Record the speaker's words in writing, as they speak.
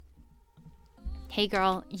Hey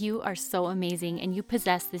girl, you are so amazing and you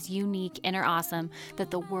possess this unique inner awesome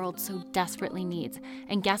that the world so desperately needs.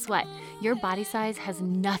 And guess what? Your body size has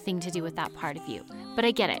nothing to do with that part of you. But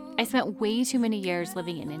I get it. I spent way too many years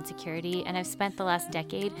living in insecurity, and I've spent the last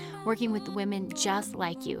decade working with women just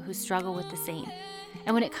like you who struggle with the same.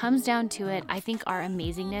 And when it comes down to it, I think our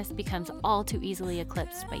amazingness becomes all too easily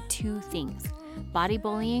eclipsed by two things: body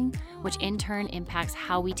bullying, which in turn impacts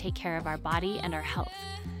how we take care of our body and our health.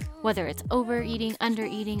 Whether it's overeating,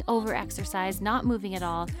 undereating, overexercise, not moving at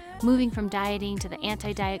all, moving from dieting to the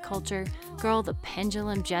anti-diet culture, girl, the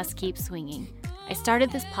pendulum just keeps swinging. I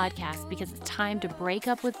started this podcast because it's time to break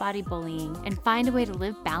up with body bullying and find a way to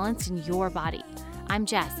live balanced in your body. I'm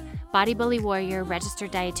Jess, body bully warrior,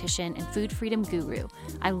 registered dietitian, and food freedom guru.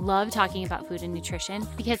 I love talking about food and nutrition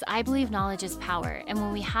because I believe knowledge is power. And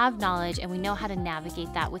when we have knowledge and we know how to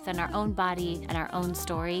navigate that within our own body and our own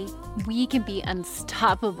story, we can be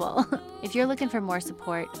unstoppable. If you're looking for more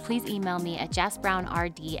support, please email me at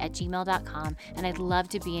jessbrownrd@gmail.com, and I'd love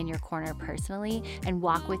to be in your corner personally and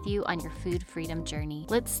walk with you on your food freedom journey.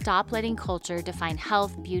 Let's stop letting culture define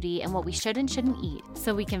health, beauty, and what we should and shouldn't eat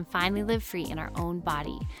so we can finally live free in our own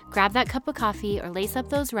body. Grab that cup of coffee or lace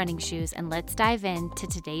up those running shoes and let's dive into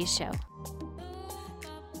today's show.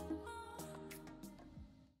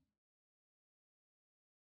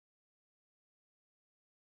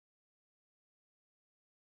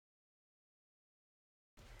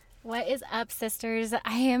 What is up, sisters?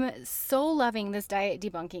 I am so loving this diet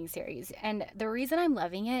debunking series. And the reason I'm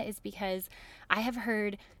loving it is because I have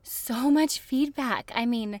heard so much feedback. I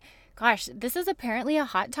mean, gosh, this is apparently a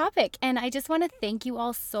hot topic. And I just want to thank you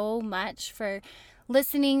all so much for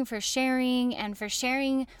listening, for sharing, and for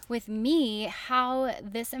sharing with me how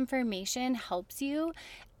this information helps you.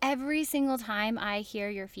 Every single time I hear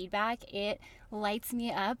your feedback, it lights me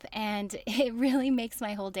up and it really makes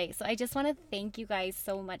my whole day. So I just want to thank you guys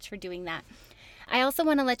so much for doing that. I also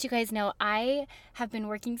want to let you guys know I have been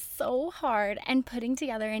working so hard and putting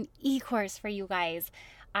together an e-course for you guys.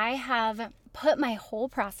 I have put my whole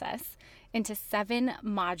process into 7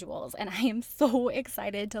 modules, and I am so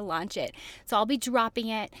excited to launch it. So I'll be dropping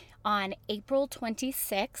it on April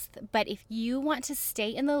 26th, but if you want to stay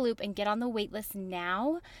in the loop and get on the wait list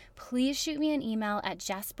now, please shoot me an email at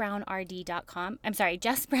jessbrownrd.com. I'm sorry,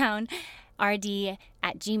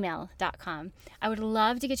 jessbrownrd@gmail.com. I would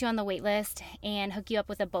love to get you on the wait list and hook you up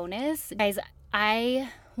with a bonus. Guys,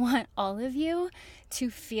 I want all of you to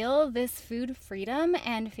feel this food freedom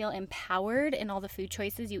and feel empowered in all the food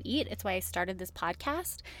choices you eat. It's why I started this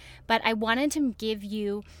podcast. But I wanted to give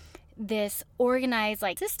you this organized,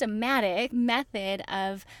 systematic method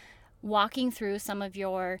of walking through some of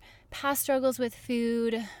your past struggles with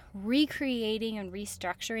food, recreating and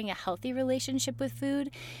restructuring a healthy relationship with food,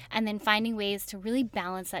 and then finding ways to really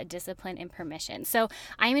balance that discipline and permission. So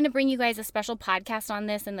I'm going to bring you guys a special podcast on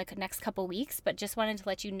this in the next couple weeks, but just wanted to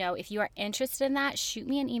let you know if you are interested in that, shoot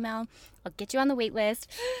me an email. I'll get you on the wait list.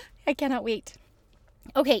 I cannot wait.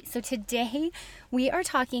 Okay, so today we are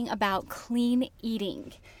talking about clean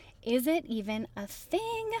eating. Is it even a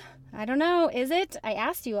thing? I don't know. Is it? I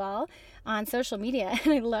asked you all on social media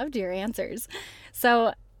and I loved your answers.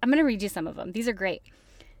 So I'm going to read you some of them. These are great.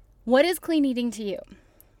 What is clean eating to you?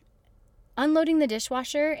 Unloading the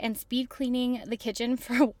dishwasher and speed cleaning the kitchen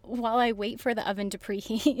for while I wait for the oven to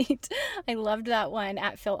preheat. I loved that one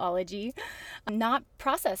at Philology. Not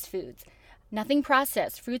processed foods. Nothing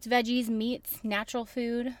processed. Fruits, veggies, meats, natural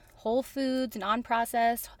food, whole foods,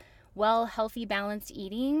 non-processed, healthy, balanced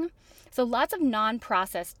eating. So lots of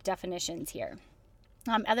non-processed definitions here.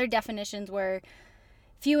 Other definitions were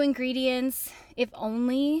few ingredients, if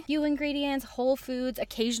only few ingredients, whole foods,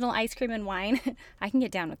 occasional ice cream and wine. I can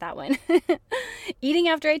get down with that one. Eating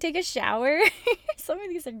after I take a shower. Some of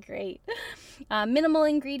these are great. Minimal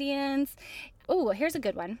ingredients. Oh, here's a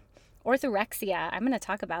good one. Orthorexia. I'm going to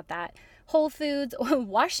talk about that. Whole foods,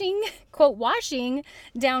 washing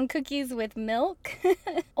down cookies with milk,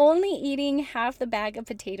 only eating half the bag of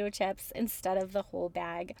potato chips instead of the whole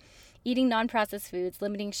bag, eating non-processed foods,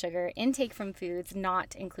 limiting sugar, intake from foods,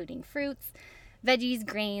 not including fruits, veggies,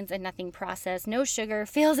 grains, and nothing processed, no sugar,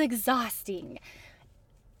 feels exhausting.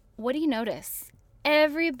 What do you notice?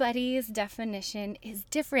 Everybody's definition is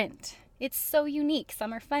different. It's so unique.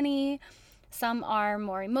 Some are funny, some are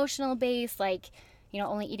more emotional based,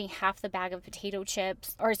 only eating half the bag of potato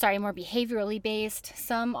chips, more behaviorally based.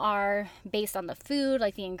 Some are based on the food,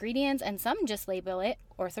 like the ingredients, and some just label it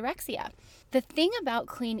orthorexia. The thing about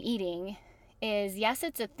clean eating is, yes,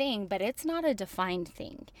 it's a thing, but it's not a defined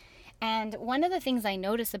thing. And one of the things I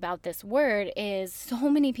notice about this word is so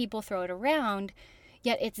many people throw it around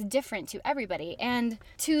yet it's different to everybody. And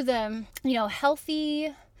to the,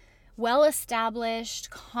 healthy, well-established,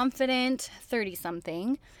 confident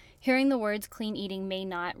 30-something, hearing the words clean eating may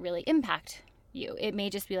not really impact you. It may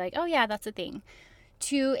just be like, oh yeah, that's a thing.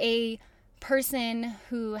 To a person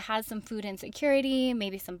who has some food insecurity,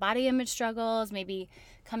 maybe some body image struggles, maybe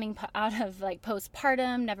coming out of like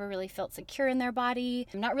postpartum, never really felt secure in their body,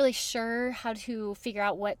 I'm not really sure how to figure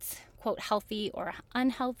out what's quote healthy or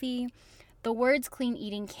unhealthy, the words clean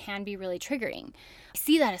eating can be really triggering. I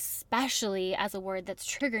see that especially as a word that's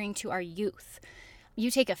triggering to our youth. You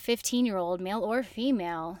take a 15-year-old, male or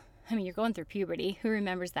female, I mean, you're going through puberty. Who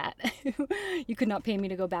remembers that? You could not pay me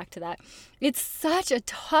to go back to that. It's such a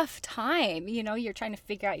tough time. You're trying to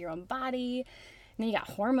figure out your own body. And then you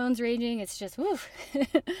got hormones raging. It's just, woof.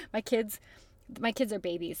 My kids are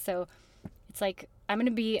babies. So it's like, I'm going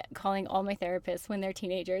to be calling all my therapists when they're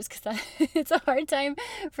teenagers because it's a hard time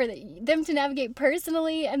for them to navigate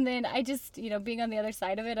personally. And then I just, being on the other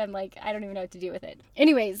side of it, I'm like, I don't even know what to do with it.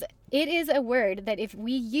 Anyways, it is a word that if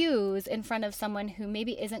we use in front of someone who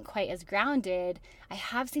maybe isn't quite as grounded, I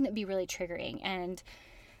have seen it be really triggering and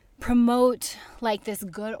promote like this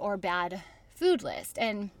good or bad food list.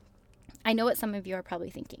 And I know what some of you are probably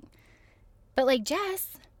thinking, but like,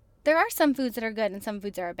 Jess, there are some foods that are good and some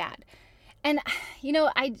foods that are bad. And,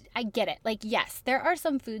 I get it. Like, yes, there are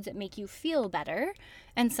some foods that make you feel better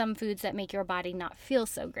and some foods that make your body not feel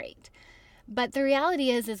so great. But the reality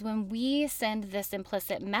is when we send this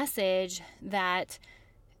implicit message that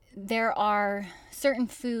there are certain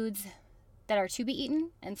foods that are to be eaten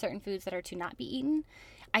and certain foods that are to not be eaten,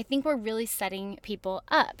 I think we're really setting people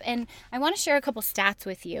up. And I want to share a couple stats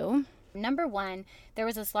with you. Number one, there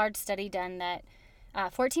was this large study done that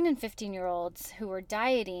 14 and 15-year-olds who were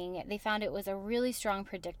dieting, they found it was a really strong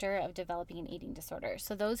predictor of developing an eating disorder.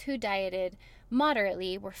 So those who dieted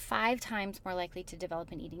moderately were 5 times more likely to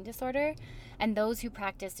develop an eating disorder. And those who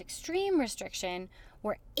practiced extreme restriction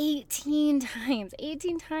were 18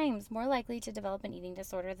 times more likely to develop an eating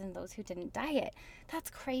disorder than those who didn't diet. That's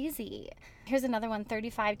crazy. Here's another one,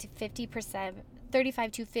 35 to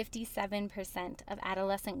 57% of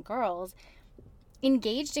adolescent girls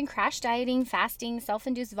engaged in crash dieting, fasting,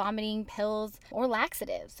 self-induced vomiting, pills, or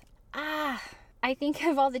laxatives. I think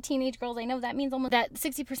of all the teenage girls I know, that means almost that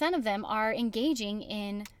 60% of them are engaging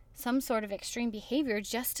in some sort of extreme behavior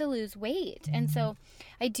just to lose weight. And so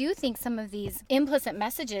I do think some of these implicit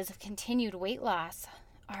messages of continued weight loss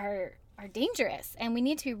are dangerous, and we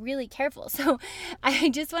need to be really careful. So I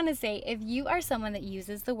just want to say, if you are someone that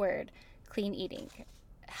uses the word clean eating,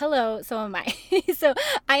 hello, so am I. So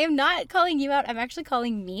I am not calling you out. I'm actually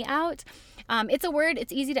calling me out. It's a word.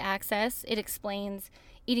 It's easy to access. It explains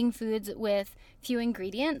eating foods with few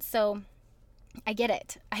ingredients. So I get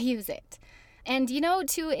it. I use it. And,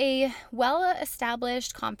 to a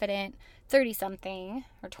well-established, confident 30-something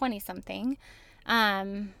or 20-something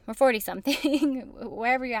or 40-something,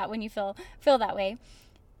 wherever you're at when you feel that way,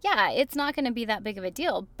 yeah, it's not going to be that big of a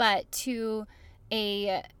deal. But to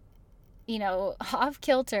a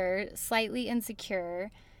off-kilter, slightly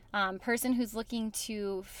insecure person who's looking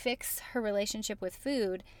to fix her relationship with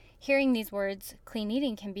food, hearing these words, clean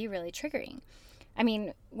eating, can be really triggering. I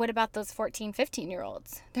mean, what about those 14,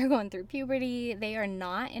 15-year-olds? They're going through puberty. They are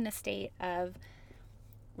not in a state of,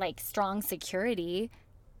 strong security.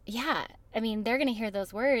 Yeah, I mean, they're going to hear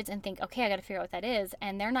those words and think, okay, I got to figure out what that is.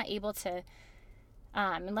 And they're not able to,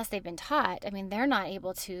 unless they've been taught, they're not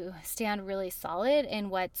able to stand really solid in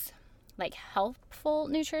what's helpful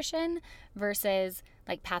nutrition versus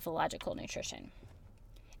pathological nutrition.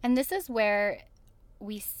 And this is where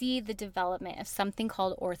we see the development of something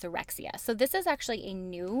called orthorexia. So this is actually a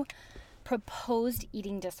new proposed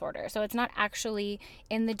eating disorder. So it's not actually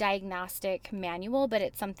in the diagnostic manual, but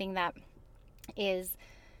it's something that is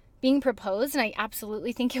being proposed, and I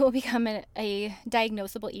absolutely think it will become a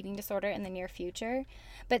diagnosable eating disorder in the near future.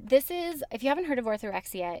 But this is, if you haven't heard of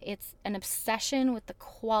orthorexia, it's an obsession with the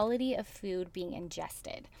quality of food being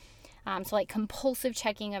ingested. So compulsive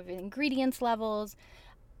checking of ingredients levels,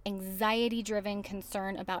 anxiety-driven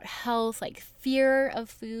concern about health, fear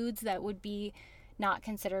of foods that would be not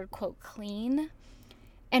considered, quote, clean.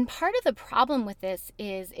 And part of the problem with this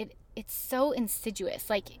is it's so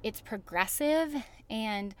insidious. It's progressive,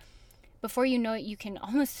 and before you know it, you can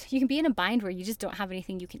be in a bind where you just don't have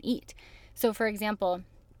anything you can eat. So for example,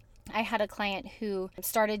 I had a client who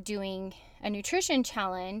started doing a nutrition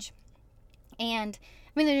challenge, and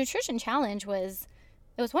the nutrition challenge was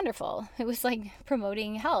wonderful. It was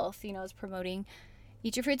promoting health, it was promoting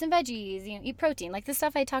eat your fruits and veggies, eat protein, the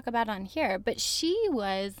stuff I talk about on here. But she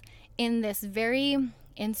was in this very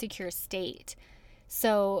insecure state.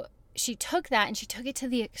 So she took that and she took it to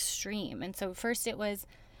the extreme. And so first it was,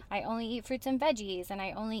 I only eat fruits and veggies, and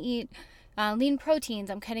I only eat lean proteins.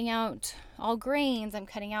 I'm cutting out all grains. I'm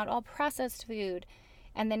cutting out all processed food.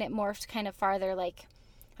 And then it morphed kind of farther, like,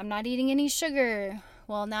 I'm not eating any sugar.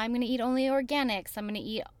 Well, now I'm going to eat only organics. I'm going to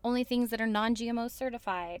eat only things that are non-GMO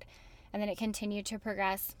certified. And then it continued to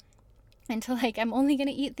progress into, like, I'm only going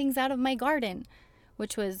to eat things out of my garden,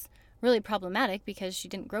 which was really problematic because she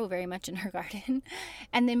didn't grow very much in her garden.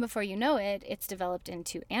 And then before you know it, it's developed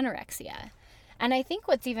into anorexia. And I think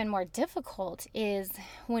what's even more difficult is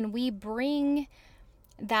when we bring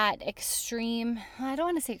that extreme, I don't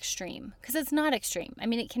want to say extreme because it's not extreme. I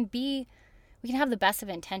mean, it can be, we can have the best of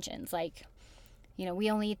intentions. Like, you know, we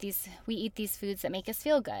eat these foods that make us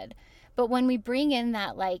feel good. But when we bring in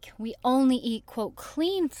that, like, we only eat, quote,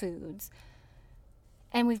 clean foods,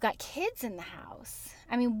 and we've got kids in the house,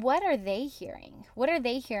 I mean, what are they hearing? What are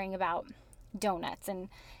they hearing about donuts and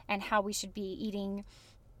how we should be eating,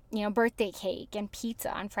 you know, birthday cake and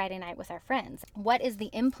pizza on Friday night with our friends? What is the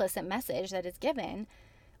implicit message that is given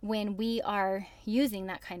when we are using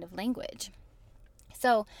that kind of language?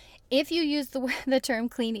 So if you use the term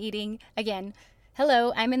clean eating, again,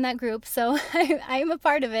 hello, I'm in that group, so I'm a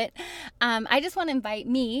part of it. I just want to invite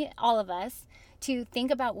all of us, to think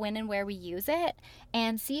about when and where we use it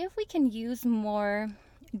and see if we can use more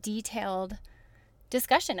detailed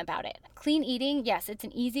discussion about it. Clean eating, yes, it's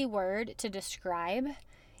an easy word to describe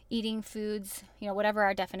eating foods, you know, whatever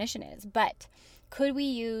our definition is, but could we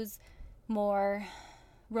use more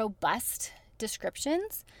robust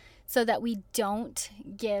descriptions so that we don't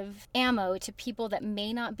give ammo to people that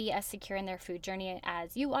may not be as secure in their food journey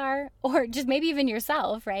as you are, or just maybe even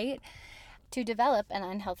yourself, right? To develop an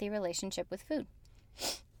unhealthy relationship with food.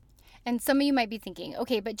 And some of you might be thinking,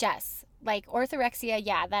 okay, but Jess, like orthorexia,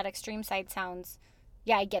 yeah, that extreme side sounds,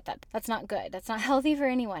 yeah, I get that. That's not good. That's not healthy for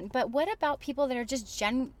anyone. But what about people that are just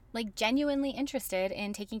genuinely interested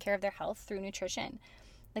in taking care of their health through nutrition?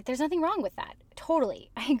 Like, there's nothing wrong with that. Totally.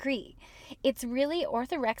 I agree. It's really,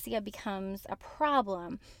 orthorexia becomes a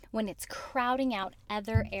problem when it's crowding out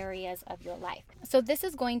other areas of your life. So this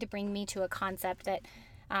is going to bring me to a concept that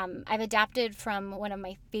I've adapted from one of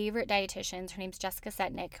my favorite dietitians. Her name's Jessica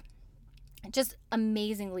Setnick. Just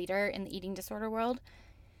amazing leader in the eating disorder world.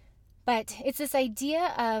 But it's this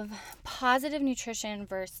idea of positive nutrition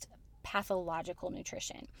versus pathological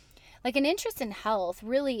nutrition. Like, an interest in health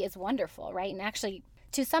really is wonderful, right? And actually,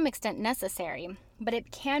 to some extent, necessary. But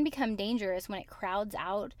it can become dangerous when it crowds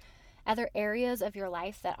out other areas of your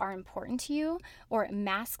life that are important to you, or it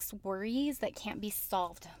masks worries that can't be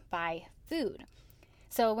solved by food.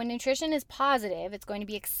 So when nutrition is positive, it's going to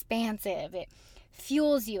be expansive. It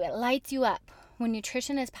fuels you. It lights you up. When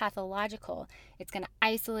nutrition is pathological, it's going to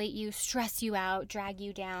isolate you, stress you out, drag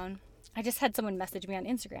you down. I just had someone message me on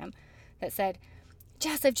Instagram that said,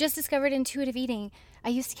 Jess, I've just discovered intuitive eating. I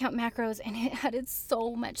used to count macros and it added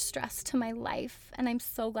so much stress to my life. And I'm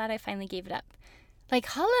so glad I finally gave it up. Like,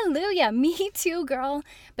 hallelujah, me too, girl.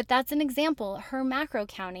 But that's an example. Her macro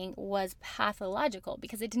counting was pathological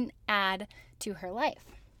because it didn't add to her life.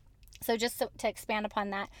 So just to expand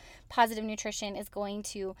upon that, positive nutrition is going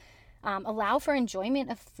to allow for enjoyment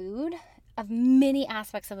of food, of many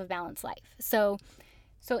aspects of a balanced life. So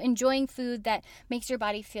enjoying food that makes your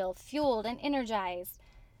body feel fueled and energized,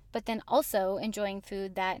 but then also enjoying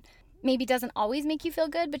food that maybe doesn't always make you feel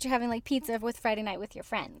good, but you're having like pizza with Friday night with your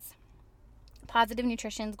friends. Positive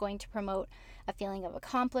nutrition is going to promote a feeling of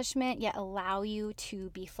accomplishment, yet allow you to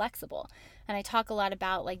be flexible. And I talk a lot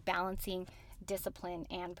about like balancing discipline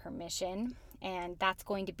and permission, and that's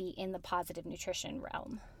going to be in the positive nutrition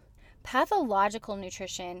realm. Pathological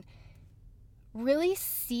nutrition really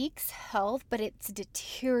seeks health, but it's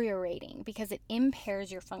deteriorating because it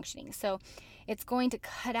impairs your functioning. So it's going to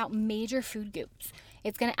cut out major food groups.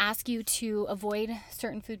 It's going to ask you to avoid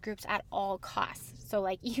certain food groups at all costs. So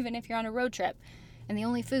like, even if you're on a road trip and the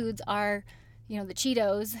only foods are, you know, the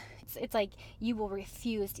Cheetos, it's like you will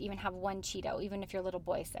refuse to even have one Cheeto, even if your little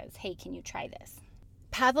boy says, hey, can you try this?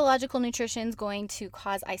 Pathological nutrition is going to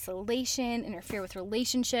cause isolation, interfere with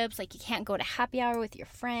relationships, like you can't go to happy hour with your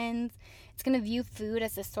friends. It's going to view food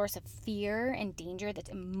as a source of fear and danger that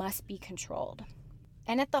it must be controlled.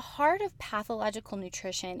 And at the heart of pathological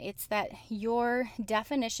nutrition, it's that your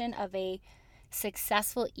definition of a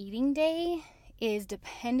successful eating day is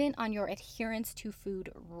dependent on your adherence to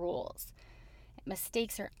food rules.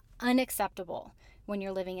 Mistakes are unacceptable when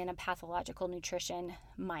you're living in a pathological nutrition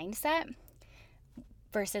mindset,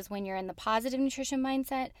 versus when you're in the positive nutrition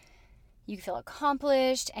mindset, you feel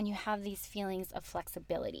accomplished and you have these feelings of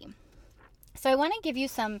flexibility. So I want to give you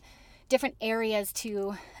some different areas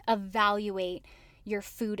to evaluate your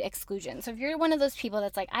food exclusion. So if you're one of those people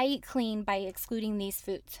that's like, I eat clean by excluding these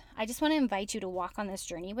foods, I just want to invite you to walk on this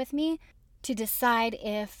journey with me to decide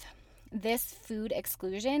if this food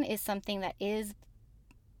exclusion is something that is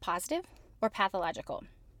positive or pathological.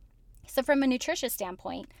 So from a nutritious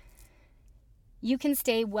standpoint, you can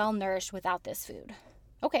stay well nourished without this food.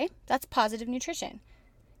 Okay, that's positive nutrition.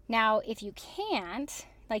 Now, if you can't,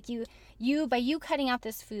 like by you cutting out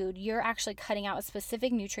this food, you're actually cutting out a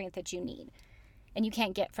specific nutrient that you need and you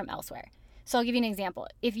can't get from elsewhere. So I'll give you an example.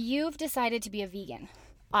 If you've decided to be a vegan,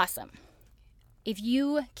 awesome. If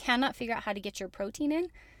you cannot figure out how to get your protein in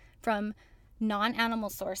from non-animal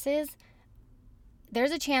sources,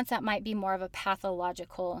 there's a chance that might be more of a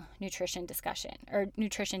pathological nutrition discussion or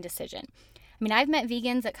nutrition decision. I mean, I've met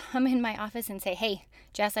vegans that come in my office and say, hey,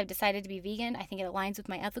 Jess, I've decided to be vegan. I think it aligns with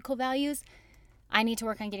my ethical values. I need to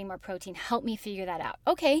work on getting more protein. Help me figure that out.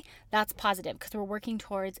 Okay, that's positive because we're working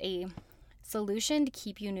towards a solution to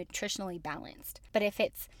keep you nutritionally balanced. But if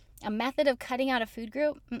it's a method of cutting out a food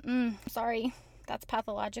group, sorry, that's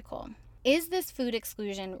pathological. Is this food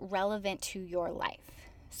exclusion relevant to your life?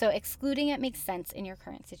 So excluding it makes sense in your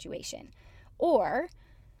current situation. Or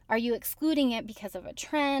are you excluding it because of a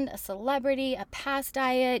trend, a celebrity, a past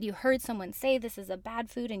diet? You heard someone say this is a bad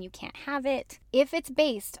food and you can't have it. If it's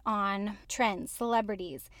based on trends,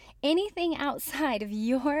 celebrities, anything outside of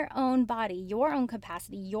your own body, your own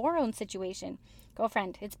capacity, your own situation,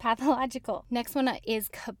 girlfriend, it's pathological. Next one is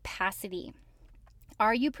capacity.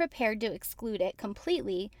 Are you prepared to exclude it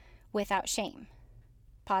completely without shame?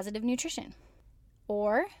 Positive nutrition.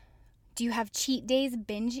 Or do you have cheat days,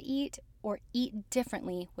 binge eat, or eat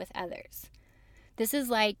differently with others? This is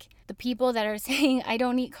like the people that are saying, I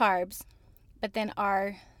don't eat carbs, but then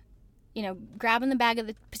are, grabbing the bag of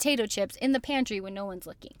the potato chips in the pantry when no one's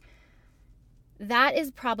looking. That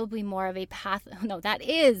is probably more of that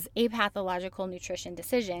is a pathological nutrition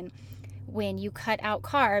decision when you cut out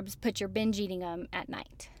carbs, but you're binge eating them at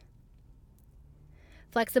night.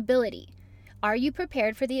 Flexibility. Are you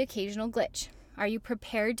prepared for the occasional glitch? Are you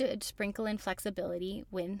prepared to sprinkle in flexibility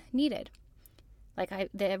when needed? Like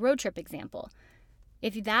the road trip example.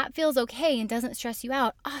 If that feels okay and doesn't stress you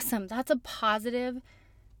out, awesome. That's a positive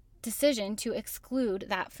decision to exclude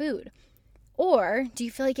that food. Or do you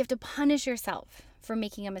feel like you have to punish yourself for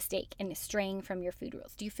making a mistake and straying from your food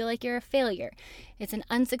rules? Do you feel like you're a failure? It's an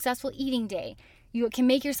unsuccessful eating day. You can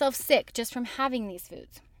make yourself sick just from having these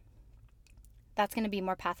foods. That's going to be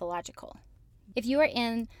more pathological. If you are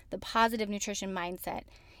in the positive nutrition mindset,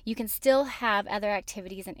 you can still have other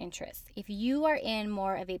activities and interests. If you are in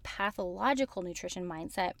more of a pathological nutrition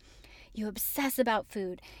mindset, you obsess about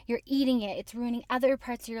food, you're eating it, it's ruining other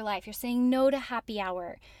parts of your life, you're saying no to happy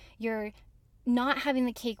hour, you're not having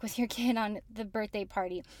the cake with your kid on the birthday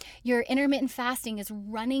party, your intermittent fasting is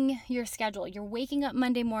running your schedule, you're waking up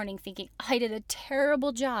Monday morning thinking, I did a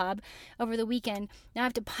terrible job over the weekend, now I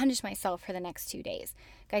have to punish myself for the next 2 days.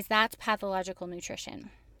 Guys, that's pathological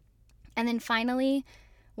nutrition. And then finally,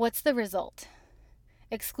 what's the result?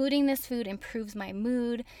 Excluding this food improves my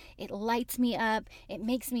mood, it lights me up, it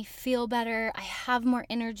makes me feel better, I have more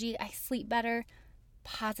energy, I sleep better.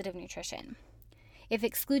 Positive nutrition. If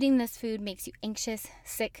excluding this food makes you anxious,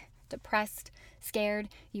 sick, depressed, scared,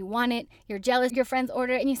 you want it, you're jealous, your friends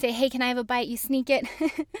order it and you say, hey, can I have a bite? You sneak it.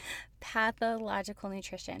 Pathological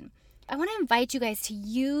nutrition. I want to invite you guys to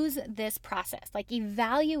use this process, like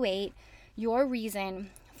evaluate your reason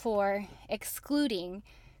for excluding,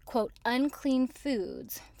 quote, unclean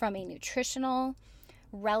foods from a nutritional,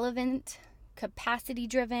 relevant,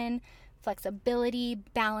 capacity-driven, flexibility,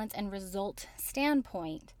 balance, and result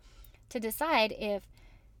standpoint to decide if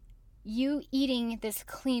you eating this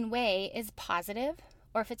clean way is positive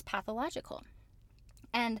or if it's pathological.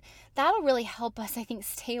 And that'll really help us, I think,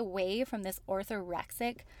 stay away from this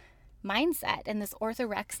orthorexic mindset and this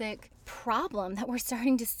orthorexic problem that we're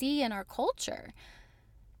starting to see in our culture.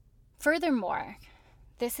 Furthermore,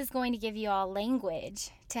 this is going to give you all language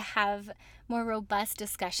to have more robust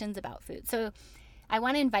discussions about food. So I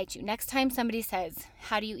want to invite you, next time somebody says,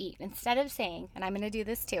 how do you eat? Instead of saying, and I'm going to do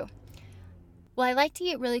this too, well, I like to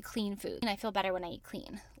eat really clean food and I feel better when I eat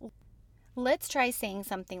clean. Let's try saying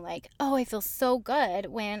something like, oh, I feel so good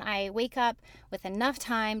when I wake up with enough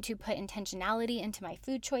time to put intentionality into my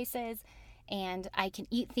food choices and I can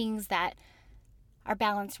eat things that are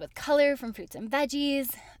balanced with color from fruits and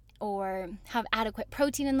veggies or have adequate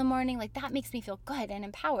protein in the morning. Like that makes me feel good and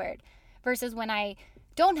empowered versus when I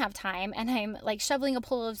don't have time and I'm like shoveling a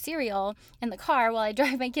bowl of cereal in the car while I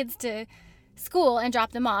drive my kids to school and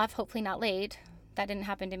drop them off, hopefully not late. That didn't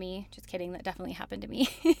happen to me. Just kidding. That definitely happened to me.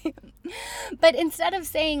 But instead of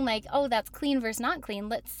saying like, oh, that's clean versus not clean,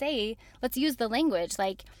 let's use the language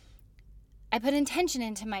like, I put intention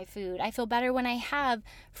into my food. I feel better when I have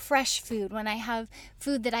fresh food, when I have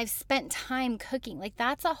food that I've spent time cooking. Like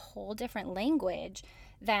that's a whole different language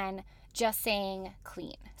than just saying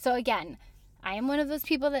clean. So again, I am one of those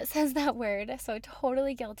people that says that word, so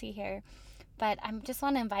totally guilty here. But I just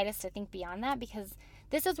want to invite us to think beyond that, because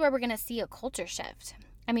this is where we're going to see a culture shift.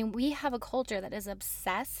 I mean, we have a culture that is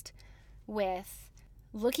obsessed with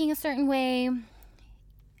looking a certain way,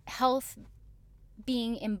 health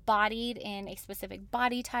being embodied in a specific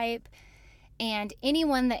body type, and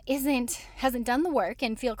anyone that hasn't done the work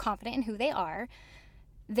and feel confident in who they are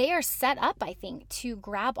set up, I think, to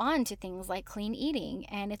grab on to things like clean eating.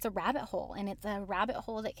 And it's a rabbit hole, and it's a rabbit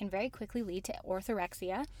hole that can very quickly lead to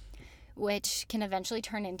orthorexia, which can eventually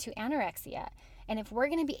turn into anorexia. And if we're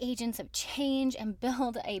going to be agents of change and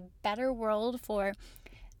build a better world for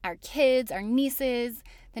our kids, our nieces,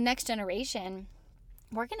 the next generation,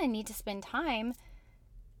 we're going to need to spend time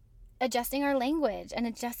adjusting our language and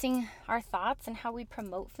adjusting our thoughts and how we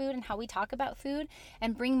promote food and how we talk about food,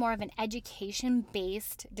 and bring more of an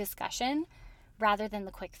education-based discussion rather than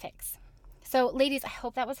the quick fix. So ladies, I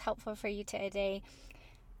hope that was helpful for you today.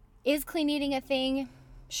 Is clean eating a thing?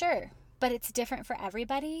 Sure, but it's different for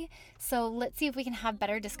everybody. So let's see if we can have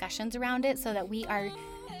better discussions around it so that we are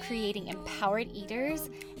creating empowered eaters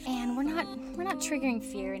and we're not triggering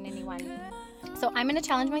fear in anyone. So I'm going to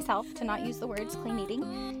challenge myself to not use the words clean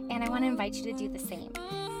eating, and I want to invite you to do the same.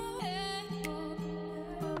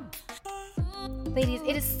 Ladies,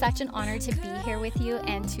 it is such an honor to be here with you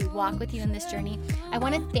and to walk with you in this journey. I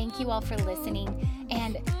want to thank you all for listening.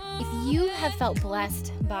 And if you have felt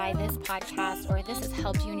blessed by this podcast or this has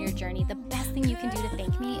helped you in your journey, the best thing you can do to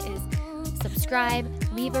thank me is subscribe,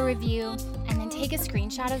 leave a review, and then take a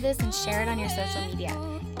screenshot of this and share it on your social media.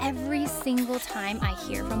 Every single time I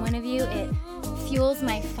hear from one of you, it fuels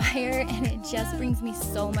my fire and it just brings me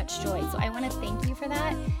so much joy. So I want to thank you for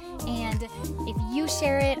that. And if you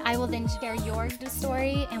share it, I will then share your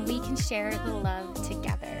story and we can share the love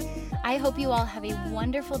together. I hope you all have a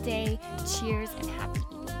wonderful day. Cheers and happy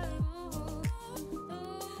eating.